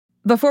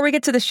Before we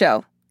get to the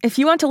show, if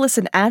you want to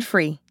listen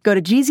ad-free, go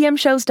to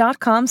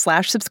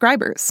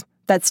gzmshows.com/subscribers.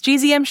 That's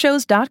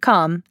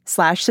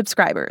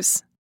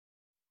gzmshows.com/subscribers.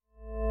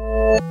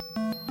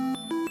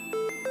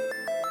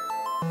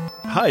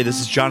 Hi,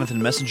 this is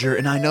Jonathan Messenger,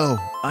 and I know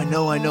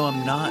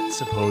I'm not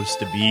supposed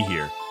to be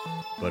here.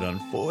 But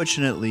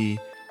unfortunately,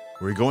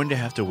 we're going to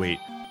have to wait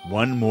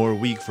one more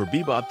week for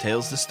Bebop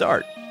Tales to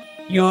start.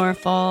 Your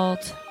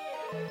fault.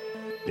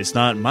 It's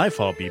not my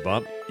fault,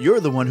 Bebop. You're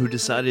the one who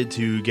decided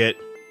to get,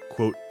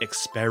 quote,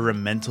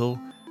 experimental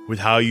with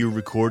how you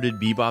recorded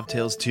Bebop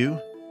Tales 2.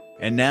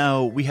 And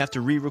now we have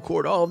to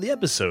re-record all of the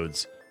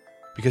episodes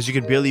because you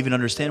can barely even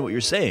understand what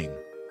you're saying.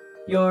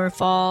 Your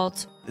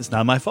fault. It's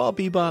not my fault,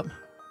 Bebop.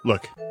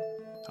 Look,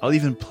 I'll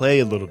even play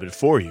a little bit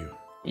for you.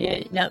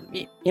 Yeah, no,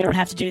 you don't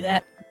have to do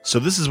that. So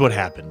this is what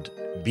happened.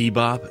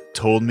 Bebop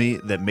told me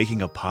that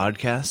making a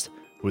podcast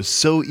was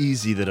so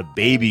easy that a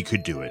baby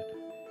could do it.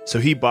 So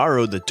he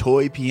borrowed the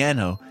toy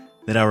piano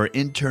that our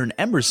intern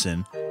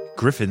Emerson,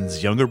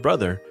 Griffin's younger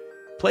brother,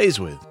 plays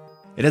with.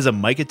 It has a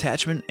mic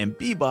attachment, and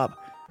Bebop,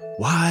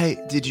 why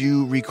did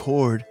you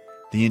record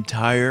the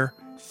entire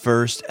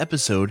first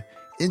episode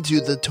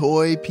into the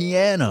toy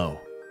piano?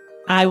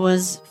 I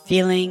was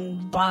feeling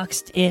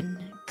boxed in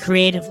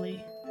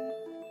creatively.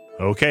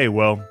 Okay,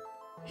 well,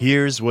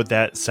 here's what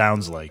that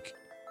sounds like.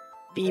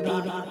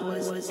 Bebop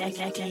was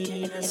naked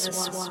in the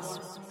swamp,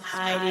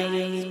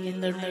 hiding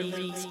in the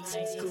reeds,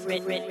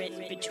 grit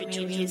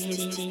between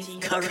his teeth,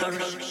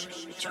 courage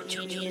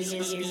between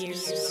his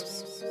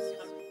ears.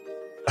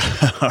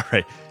 All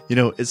right. You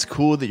know, it's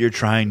cool that you're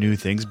trying new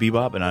things,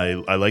 Bebop, and I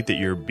like that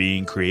you're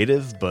being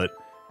creative, but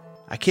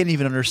I can't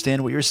even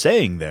understand what you're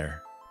saying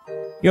there.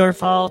 Your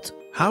fault.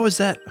 How is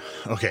that?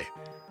 Okay.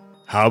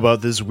 How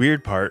about this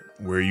weird part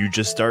where you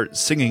just start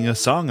singing a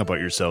song about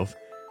yourself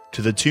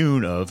to the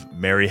tune of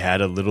Mary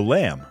Had a Little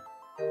Lamb?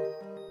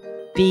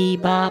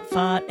 Bebop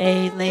fought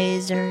a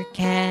laser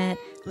cat,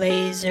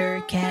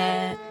 laser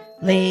cat,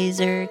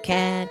 laser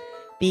cat.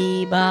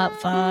 Bebop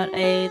fought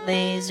a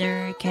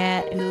laser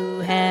cat who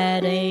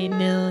had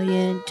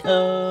 1,000,000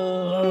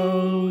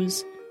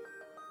 toes.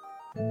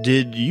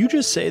 Did you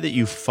just say that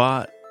you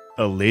fought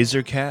a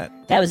laser cat?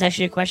 That was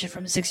actually a question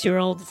from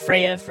 6-year-old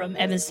Freya from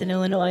Evanston,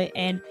 Illinois,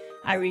 and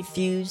I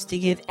refuse to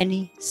give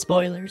any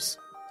spoilers.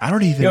 I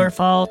don't even... Your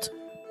fault.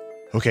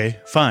 Okay,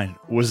 fine.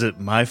 Was it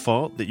my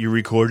fault that you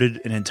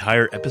recorded an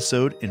entire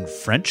episode in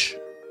French?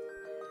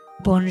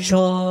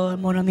 Bonjour,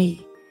 mon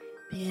ami.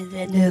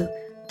 Bienvenue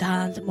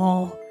dans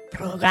mon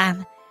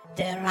programme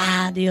de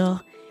radio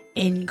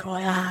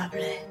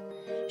incroyable.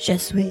 Je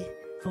suis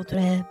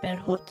votre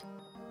perhute,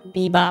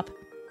 Bebop.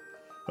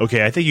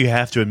 Okay, I think you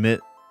have to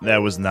admit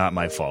that was not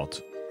my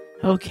fault.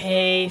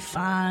 Okay,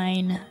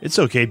 fine. It's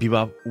okay,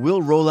 Bebop.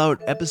 We'll roll out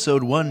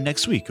episode 1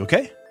 next week,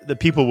 okay? The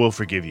people will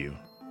forgive you.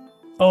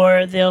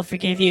 Or they'll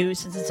forgive you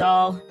since it's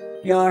all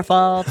your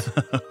fault.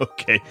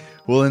 Okay.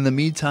 Well, in the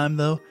meantime,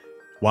 though,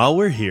 while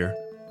we're here,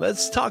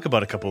 let's talk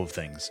about a couple of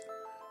things.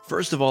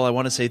 First of all, I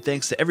want to say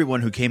thanks to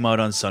everyone who came out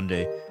on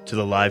Sunday to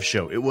the live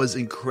show. It was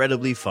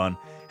incredibly fun,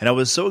 and I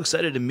was so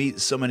excited to meet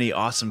so many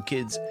awesome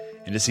kids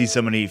and to see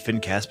so many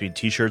Finn Caspian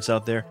t-shirts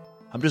out there.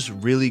 I'm just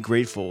really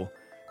grateful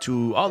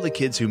to all the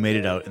kids who made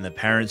it out and the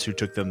parents who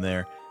took them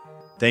there.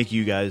 Thank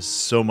you guys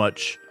so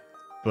much.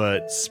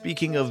 But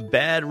speaking of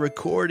bad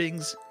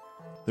recordings,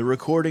 the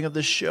recording of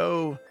the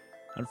show,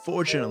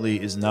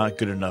 unfortunately, is not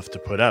good enough to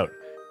put out.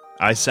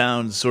 I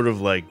sound sort of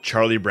like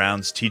Charlie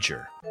Brown's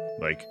teacher.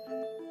 Like,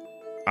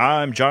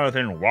 I'm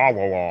Jonathan Wah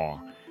Wah Wah,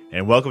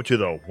 and welcome to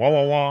the Wah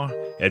Wah Wah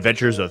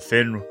Adventures of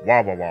Finn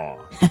Wah Wah Wah.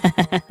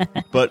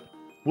 But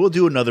we'll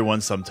do another one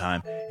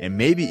sometime, and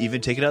maybe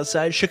even take it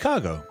outside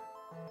Chicago.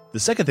 The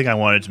second thing I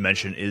wanted to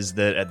mention is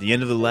that at the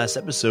end of the last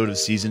episode of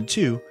Season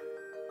 2,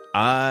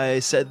 I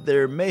said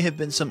there may have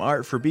been some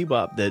art for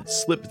Bebop that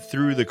slipped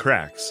through the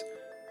cracks.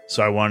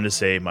 So I wanted to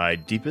say my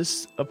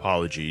deepest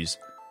apologies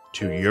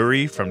to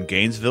Yuri from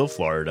Gainesville,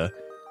 Florida,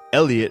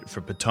 Elliot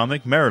from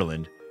Potomac,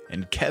 Maryland,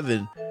 and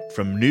Kevin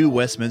from New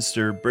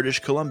Westminster, British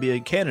Columbia,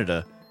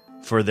 Canada,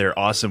 for their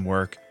awesome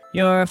work.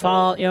 Your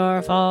fault,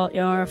 your fault,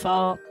 your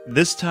fault.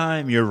 This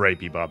time, you're right,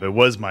 Bebop. It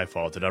was my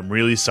fault, and I'm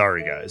really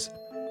sorry, guys.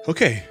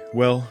 Okay,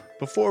 well,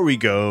 before we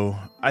go,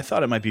 I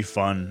thought it might be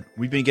fun.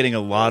 We've been getting a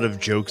lot of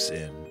jokes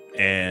in,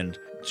 and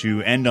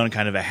to end on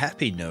kind of a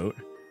happy note,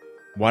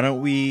 why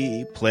don't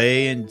we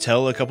play and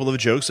tell a couple of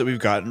jokes that we've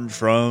gotten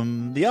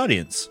from the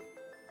audience?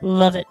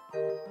 Love it.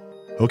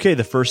 Okay,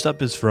 the first up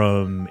is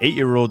from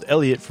 8-year-old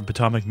Elliot from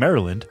Potomac,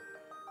 Maryland.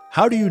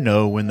 How do you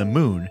know when the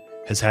moon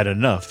has had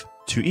enough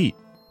to eat?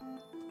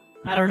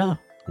 I don't know.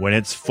 When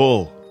it's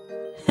full.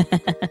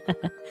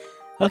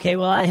 Okay,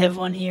 well, I have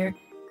one here.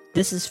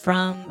 This is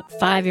from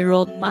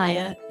 5-year-old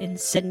Maya in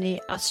Sydney,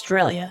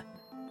 Australia.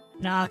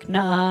 Knock,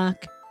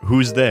 knock.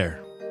 Who's there?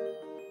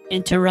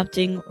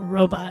 Interrupting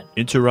robot.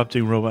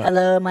 Interrupting robot.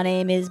 Hello, my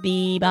name is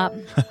Bebop.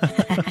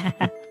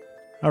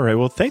 All right,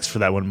 well, thanks for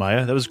that one,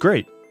 Maya. That was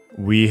great.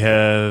 We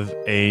have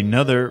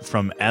another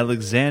from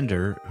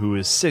Alexander, who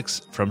is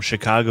 6 from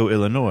Chicago,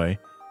 Illinois.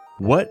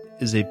 What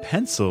is a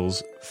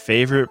pencil's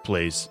favorite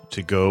place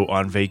to go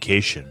on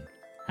vacation?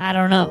 I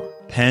don't know.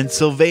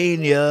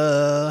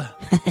 Pennsylvania.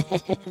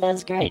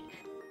 That's great.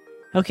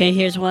 Okay,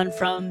 here's one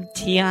from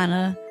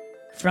Tiana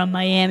from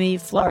Miami,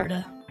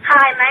 Florida.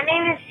 Hi, my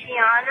name is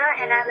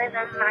Tiana, and I live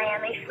in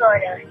Miami,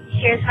 Florida.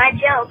 Here's my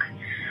joke.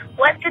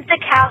 What did the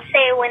cow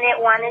say when it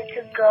wanted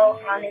to go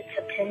on its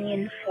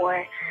opinion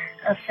for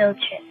a field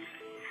trip?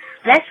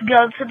 Let's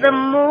go to the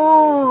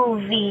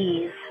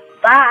movies.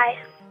 Bye.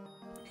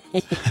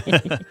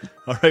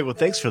 All right, well,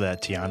 thanks for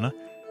that, Tiana.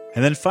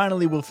 And then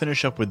finally, we'll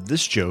finish up with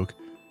this joke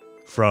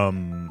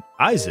from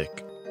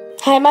Isaac.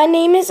 Hi, my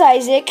name is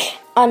Isaac.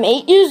 I'm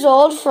 8 years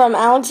old from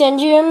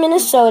Alexandria,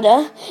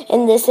 Minnesota,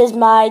 and this is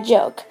my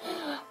joke.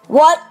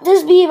 What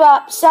does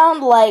Bebop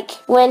sound like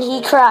when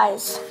he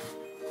cries?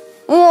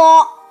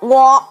 Wah,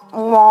 wah,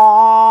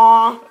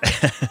 wah.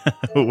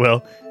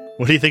 Well,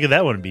 what do you think of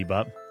that one,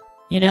 Bebop?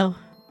 You know,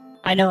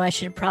 I know I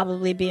should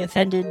probably be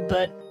offended,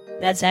 but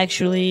that's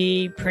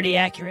actually pretty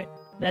accurate.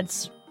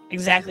 That's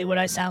exactly what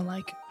I sound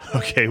like.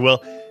 Okay,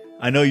 well,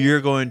 I know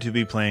you're going to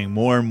be playing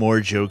more and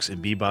more jokes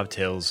in Bebop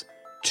Tales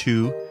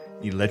 2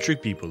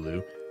 Electric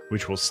Beebaloo,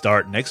 which will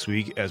start next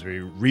week as we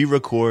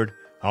re-record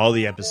all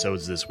the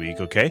episodes this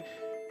week, okay?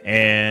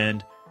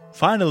 And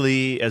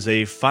finally, as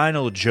a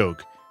final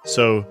joke,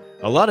 so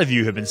a lot of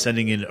you have been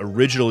sending in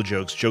original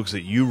jokes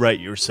that you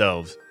write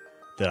yourselves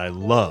that I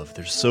love.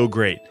 They're so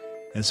great.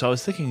 And so I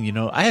was thinking,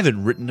 I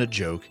haven't written a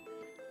joke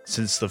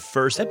since the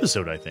first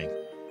episode, I think.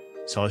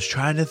 So I was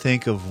trying to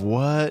think of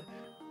what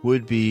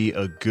would be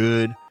a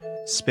good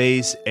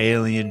space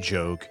alien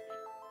joke.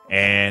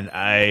 And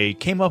I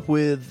came up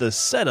with the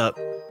setup,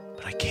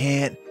 but I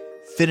can't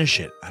finish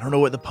it. I don't know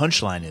what the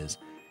punchline is.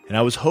 And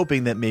I was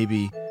hoping that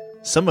maybe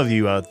some of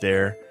you out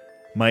there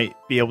might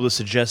be able to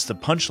suggest the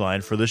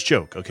punchline for this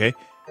joke, okay?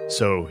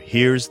 So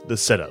here's the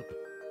setup.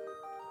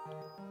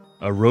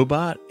 A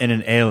robot and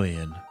an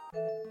alien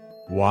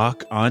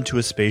walk onto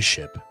a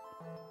spaceship.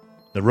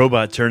 The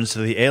robot turns to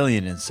the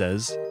alien and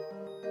says,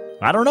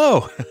 I don't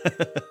know.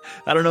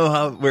 I don't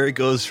know where it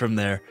goes from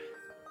there.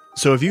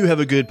 So if you have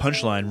a good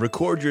punchline,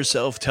 record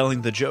yourself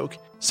telling the joke,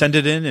 send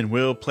it in, and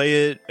we'll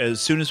play it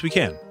as soon as we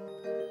can.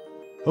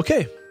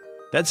 Okay,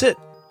 that's it.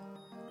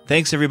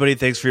 Thanks, everybody.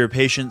 Thanks for your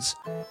patience.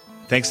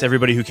 Thanks to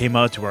everybody who came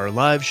out to our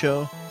live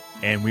show.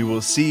 And we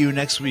will see you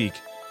next week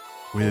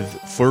with,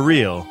 for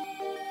real,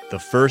 the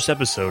first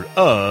episode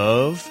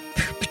of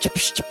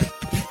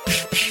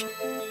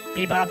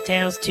Bebop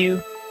Tales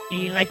 2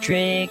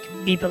 Electric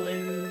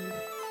Beebaloo.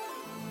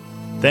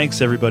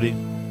 Thanks, everybody.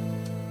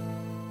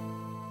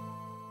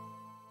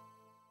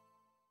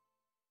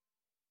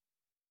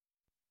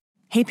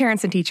 Hey,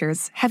 parents and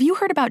teachers, have you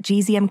heard about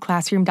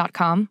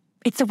gzmclassroom.com?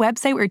 It's a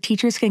website where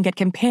teachers can get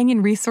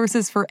companion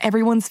resources for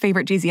everyone's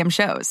favorite GZM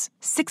shows.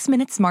 6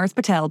 Minutes, Mars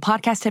Patel,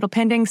 Podcast Title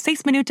Pending,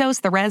 Seis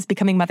Minutos, The Res,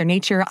 Becoming Mother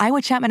Nature,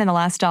 Iowa Chapman and the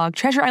Last Dog,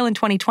 Treasure Island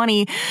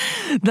 2020,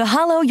 The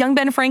Hollow, Young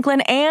Ben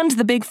Franklin, and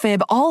The Big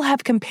Fib all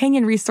have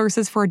companion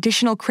resources for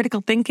additional critical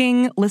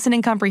thinking,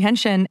 listening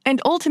comprehension,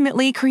 and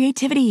ultimately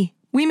creativity.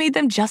 We made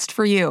them just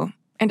for you.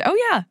 And oh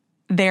yeah,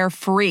 they're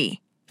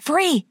free.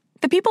 Free!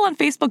 The people on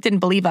Facebook didn't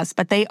believe us,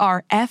 but they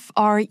are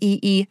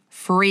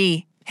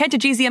free. Head to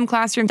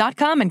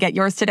gzmclassroom.com and get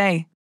yours today.